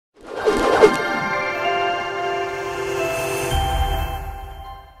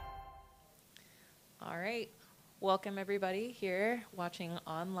welcome everybody here watching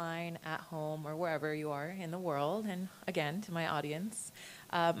online, at home, or wherever you are in the world. And again, to my audience,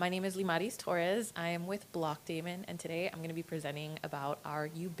 my name is Limaris Torres. I am with Blockdaemon, and today I'm going to be presenting about our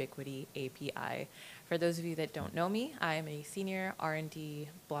Ubiquity API. For those of you that don't know me, I am a senior R&D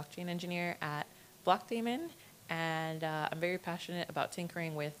blockchain engineer at Blockdaemon, and I'm very passionate about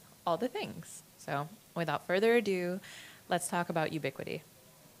tinkering with all the things. So without further ado, let's talk about Ubiquity.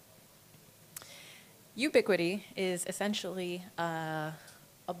 Ubiquity is essentially a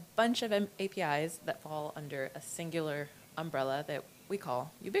bunch of APIs that fall under a singular umbrella that we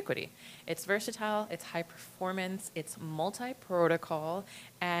call Ubiquity. It's versatile, it's high performance, it's multi-protocol,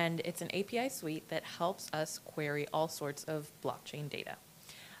 and it's an API suite that helps us query all sorts of blockchain data.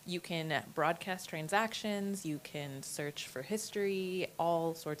 You can broadcast transactions, you can search for history,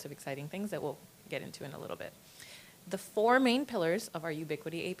 all sorts of exciting things that we'll get into in a little bit. The four main pillars of our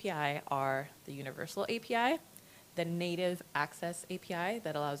Ubiquity API are the Universal API, the Native Access API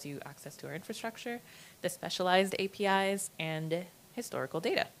that allows you access to our infrastructure, the Specialized APIs, and historical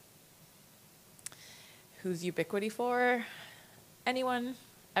data. Who's Ubiquity for? Anyone,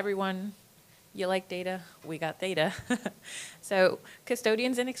 everyone. You like data? We got data. So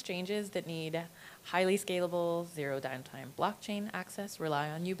custodians and exchanges that need highly scalable, zero downtime blockchain access rely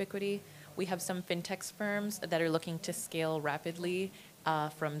on Ubiquity. We have some fintech firms that are looking to scale rapidly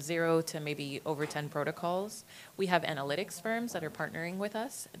from 0 to maybe over 10 protocols. We have analytics firms that are partnering with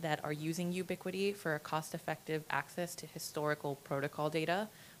us that are using Ubiquity for a cost-effective access to historical protocol data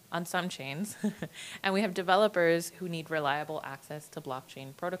on some chains. And we have developers who need reliable access to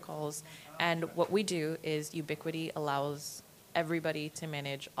blockchain protocols. And what we do is Ubiquity allows everybody to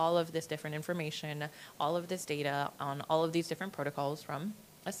manage all of this different information, all of this data on all of these different protocols from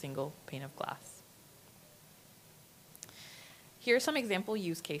a single pane of glass. Here are some example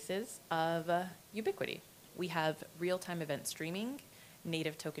use cases of Ubiquity. We have real-time event streaming,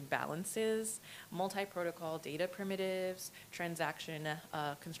 native token balances, multi-protocol data primitives, transaction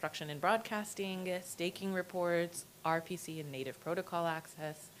construction and broadcasting, staking reports, RPC and native protocol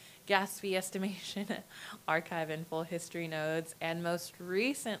access, gas fee estimation, archive and full history nodes, and most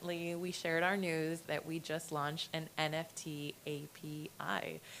recently we shared our news that we just launched an NFT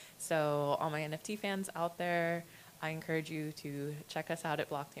API. So all my NFT fans out there, I encourage you to check us out at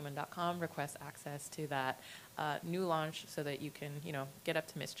blockdaemon.com, request access to that new launch so that you can, get up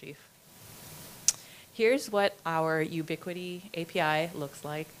to mischief. Here's what our Ubiquity API looks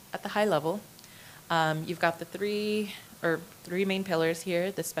like at the high level. You've got the three main pillars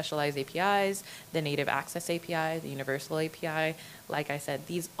here, the specialized APIs, the native access API, the universal API. Like I said,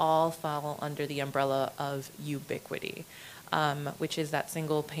 these all fall under the umbrella of Ubiquity, which is that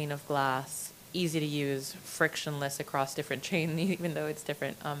single pane of glass, easy to use, frictionless across different chains, even though it's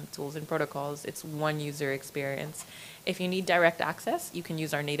different tools and protocols. It's one user experience. If you need direct access, you can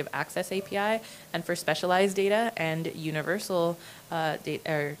use our native access API. And for specialized data and universal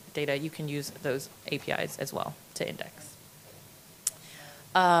data, you can use those APIs as well to index.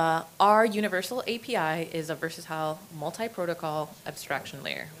 Our universal API is a versatile multi-protocol abstraction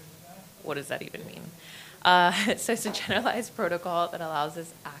layer. What does that even mean? So it's a generalized protocol that allows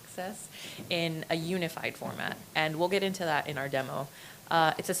us access in a unified format, and we'll get into that in our demo.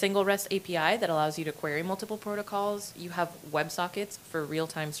 It's a single REST API that allows you to query multiple protocols. You have WebSockets for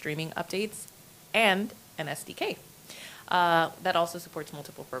real-time streaming updates, and an SDK that also supports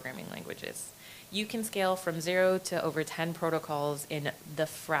multiple programming languages. You can scale from 0 to over 10 protocols in the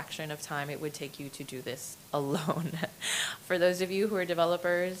fraction of time it would take you to do this alone. For those of you who are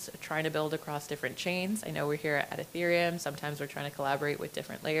developers trying to build across different chains, I know we're here at Ethereum, sometimes we're trying to collaborate with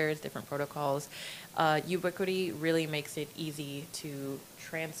different layers, different protocols. Ubiquity really makes it easy to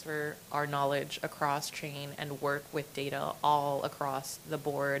transfer our knowledge across chain and work with data all across the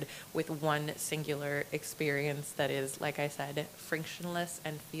board with one singular experience that is, like I said, frictionless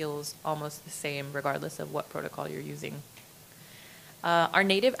and feels almost the same regardless of what protocol you're using. Our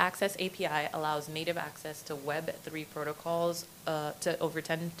native access API allows native access to Web3 protocols, to over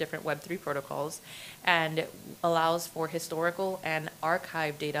 10 different Web3 protocols, and allows for historical and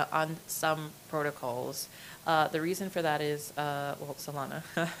archive data on some protocols. The reason for that is, well, Solana.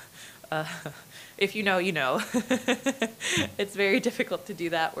 If you know, you know. It's very difficult to do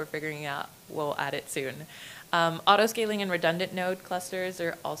that. We're figuring out, we'll add it soon. Auto-scaling and redundant node clusters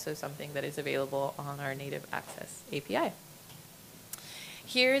are also something that is available on our native access API.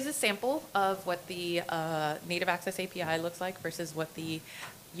 Here's a sample of what the native access API looks like versus what the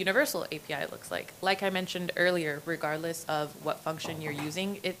universal API looks like. Like I mentioned earlier, regardless of what function you're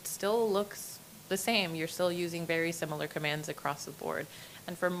using, it still looks the same. You're still using very similar commands across the board.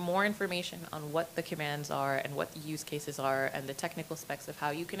 And for more information on what the commands are and what the use cases are and the technical specs of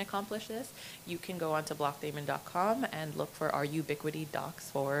how you can accomplish this, you can go onto blockdaemon.com and look for our Ubiquity docs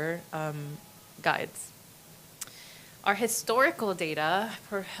for guides. Our historical data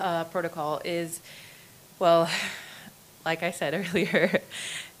protocol is, well, like I said earlier,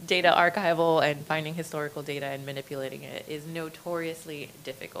 data archival and finding historical data and manipulating it is notoriously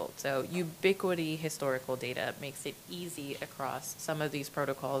difficult. So Ubiquity historical data makes it easy across some of these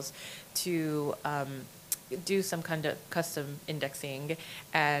protocols to do some kind of custom indexing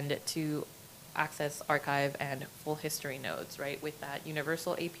and to access archive and full history nodes, right, with that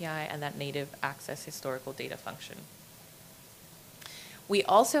universal API and that native access historical data function. We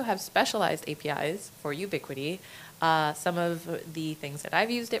also have specialized APIs for Ubiquity. Some of the things that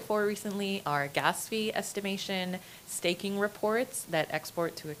I've used it for recently are gas fee estimation, staking reports that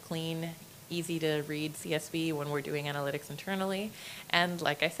export to a clean, easy to read CSV when we're doing analytics internally. And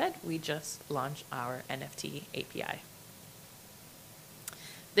like I said, we just launched our NFT API.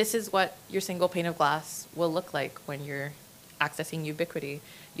 This is what your single pane of glass will look like when you're accessing Ubiquity.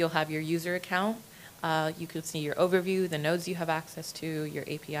 You'll have your user account. You can see your overview, the nodes you have access to, your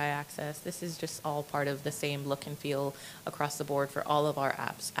API access. This is just all part of the same look and feel across the board for all of our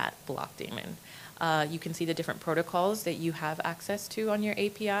apps at Blockdaemon. You can see the different protocols that you have access to on your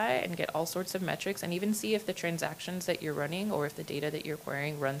API and get all sorts of metrics and even see if the transactions that you're running or if the data that you're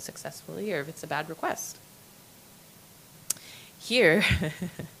querying runs successfully or if it's a bad request. Here,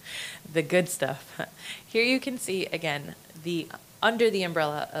 the good stuff. Here you can see, again, under the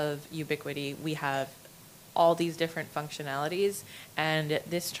umbrella of Ubiquity, we have all these different functionalities, and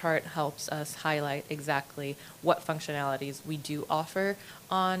this chart helps us highlight exactly what functionalities we do offer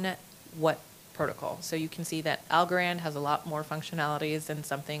on what protocol. So you can see that Algorand has a lot more functionalities than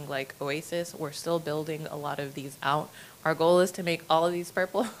something like Oasis. We're still building a lot of these out. Our goal is to make all of these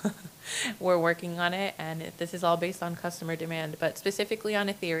purple. We're working on it, and this is all based on customer demand. But specifically on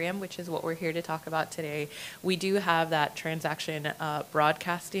Ethereum, which is what we're here to talk about today, we do have that transaction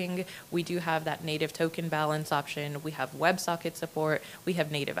broadcasting. We do have that native token balance option. We have WebSocket support. We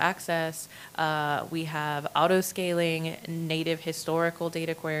have native access. We have auto scaling, native historical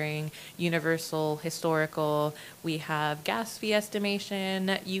data querying, universal historical. We have gas fee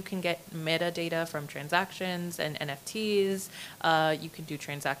estimation. You can get metadata from transactions and NFTs. You can do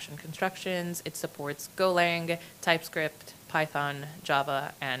transaction constructions. It supports Golang, TypeScript, Python,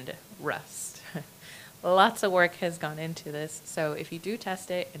 Java, and Rust. Lots of work has gone into this. So if you do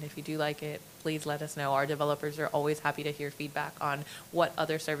test it and if you do like it, please let us know. Our developers are always happy to hear feedback on what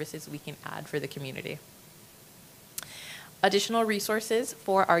other services we can add for the community. Additional resources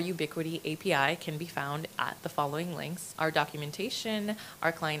for our Ubiquity API can be found at the following links: our documentation,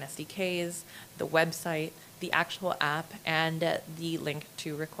 our client SDKs, the website, the actual app, and the link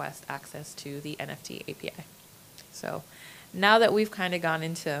to request access to the NFT API. So now that we've kind of gone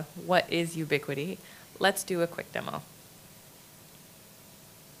into what is Ubiquity, let's do a quick demo.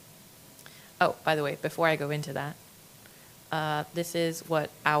 Oh, by the way, before I go into that, this is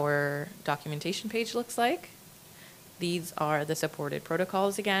what our documentation page looks like. These are the supported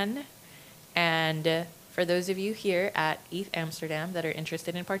protocols again. And for those of you here at ETHAmsterdam that are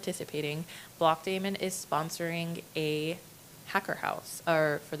interested in participating, Blockdaemon is sponsoring a hacker house.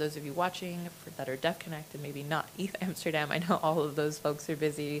 Or for those of you watching that are Devconnect and maybe not ETHAmsterdam, I know all of those folks are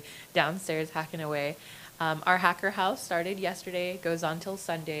busy downstairs hacking away. Our hacker house started yesterday, goes on till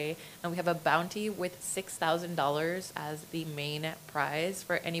Sunday, and we have a bounty with $6,000 as the main prize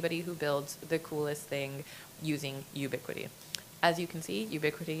for anybody who builds the coolest thing using Ubiquity. As you can see,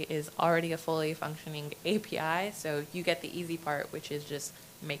 Ubiquity is already a fully functioning API, so you get the easy part, which is just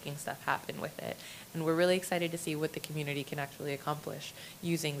making stuff happen with it. And we're really excited to see what the community can actually accomplish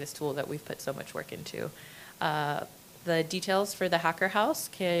using this tool that we've put so much work into. The details for the Hacker House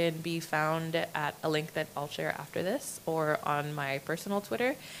can be found at a link that I'll share after this or on my personal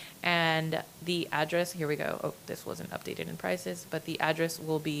Twitter. And the address, here we go. Oh, this wasn't updated in prices, but the address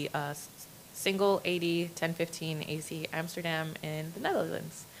will be single 80 1015 AC Amsterdam in the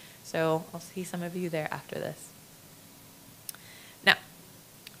Netherlands. So I'll see some of you there after this. Now,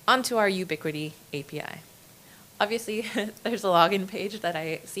 onto our Ubiquity API. Obviously, there's a login page that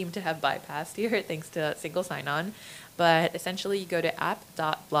I seem to have bypassed here thanks to single sign-on. But essentially, you go to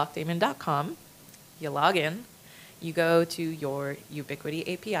app.blockdaemon.com, you log in, you go to your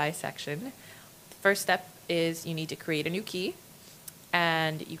Ubiquity API section. The first step is you need to create a new key,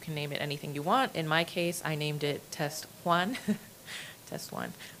 and you can name it anything you want. In my case, I named it Test 1, test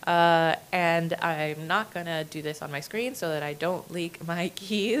one. And I'm not going to do this on my screen so that I don't leak my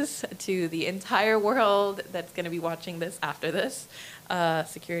keys to the entire world that's going to be watching this after this.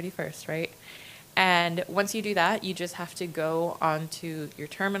 Security first, right? And once you do that, you just have to go onto your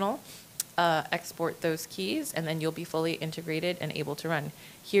terminal, export those keys, and then you'll be fully integrated and able to run.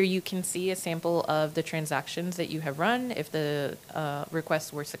 Here you can see a sample of the transactions that you have run, if the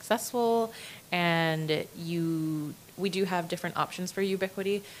requests were successful, and we do have different options for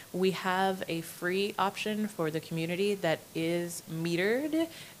Ubiquity. We have a free option for the community that is metered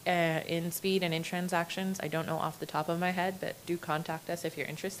in speed and in transactions. I don't know off the top of my head, but do contact us if you're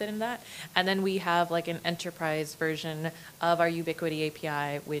interested in that. And then we have like an enterprise version of our Ubiquity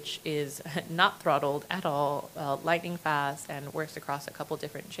API, which is not throttled at all, lightning fast, and works across a couple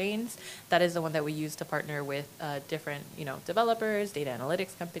different chains. That is the one that we use to partner with different, developers, data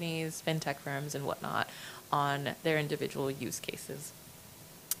analytics companies, fintech firms, and whatnot on their individual use cases.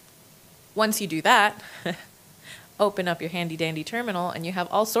 Once you do that, open up your handy dandy terminal and you have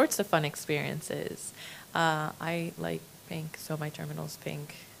all sorts of fun experiences. I like pink, so my terminal's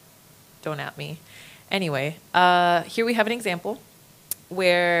pink. Don't at me. Anyway, here we have an example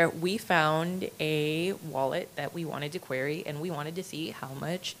where we found a wallet that we wanted to query and we wanted to see how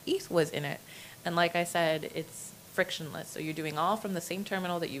much ETH was in it. And like I said, it's frictionless. So you're doing all from the same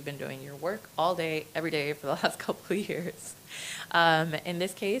terminal that you've been doing your work all day, every day for the last couple of years. In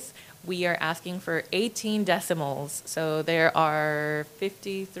this case, we are asking for 18 decimals. So there are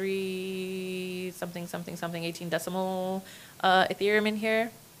 53 something, 18 decimal Ethereum in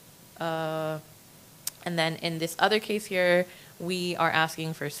here. And then in this other case here, we are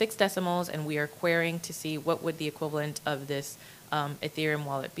asking for 6 decimals and we are querying to see what would the equivalent of this Ethereum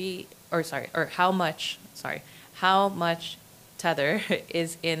wallet be, or how much tether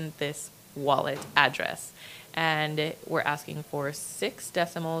is in this wallet address. And we're asking for 6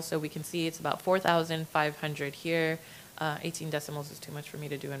 decimals, so we can see it's about 4,500 here. 18 decimals is too much for me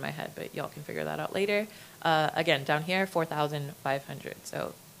to do in my head, but y'all can figure that out later. Again, down here, 4,500.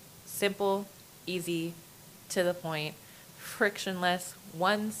 So simple, easy, to the point, frictionless,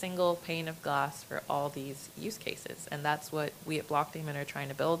 one single pane of glass for all these use cases. And that's what we at Blockdaemon are trying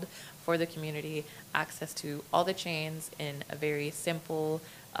to build for the community, access to all the chains in a very simple,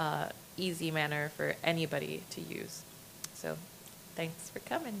 easy manner for anybody to use. So thanks for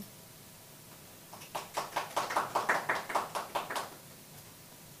coming.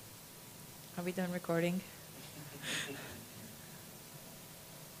 Are we done recording?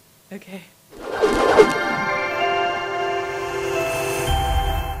 Okay.